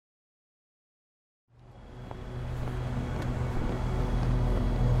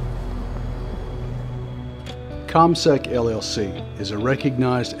ComSec LLC is a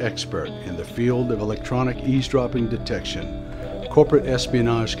recognized expert in the field of electronic eavesdropping detection, corporate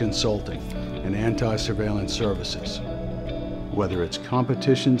espionage consulting, and anti-surveillance services. Whether it's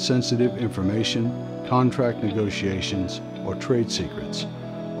competition-sensitive information, contract negotiations, or trade secrets,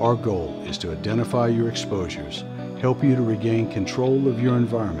 our goal is to identify your exposures, help you to regain control of your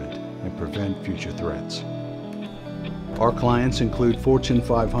environment, and prevent future threats. Our clients include Fortune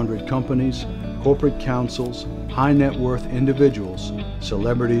 500 companies, corporate councils, high net worth individuals,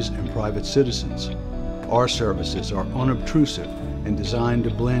 celebrities, and private citizens. Our services are unobtrusive and designed to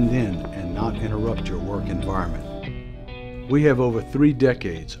blend in and not interrupt your work environment. We have over 3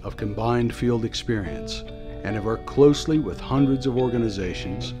 decades of combined field experience and have worked closely with hundreds of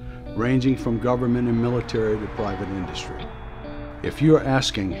organizations, ranging from government and military to private industry. If you are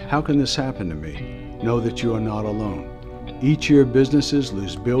asking, how can this happen to me? Know that you are not alone. Each year, businesses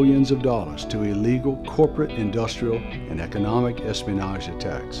lose billions of dollars to illegal corporate, industrial, and economic espionage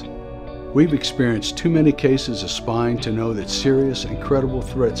attacks. We've experienced too many cases of spying to know that serious and credible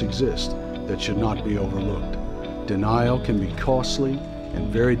threats exist that should not be overlooked. Denial can be costly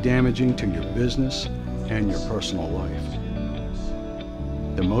and very damaging to your business and your personal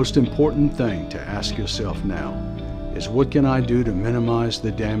life. The most important thing to ask yourself now is, what can I do to minimize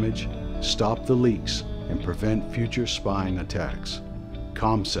the damage, stop the leaks, and prevent future spying attacks?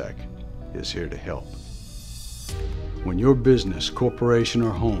 ComSec is here to help. When your business, corporation,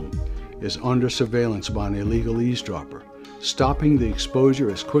 or home is under surveillance by an illegal eavesdropper, stopping the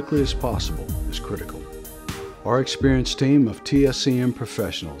exposure as quickly as possible is critical. Our experienced team of TSCM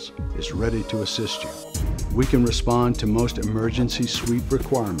professionals is ready to assist you. We can respond to most emergency sweep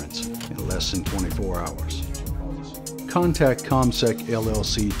requirements in less than 24 hours. Contact ComSec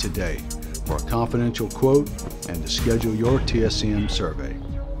LLC today for a confidential quote and to schedule your TSCM survey.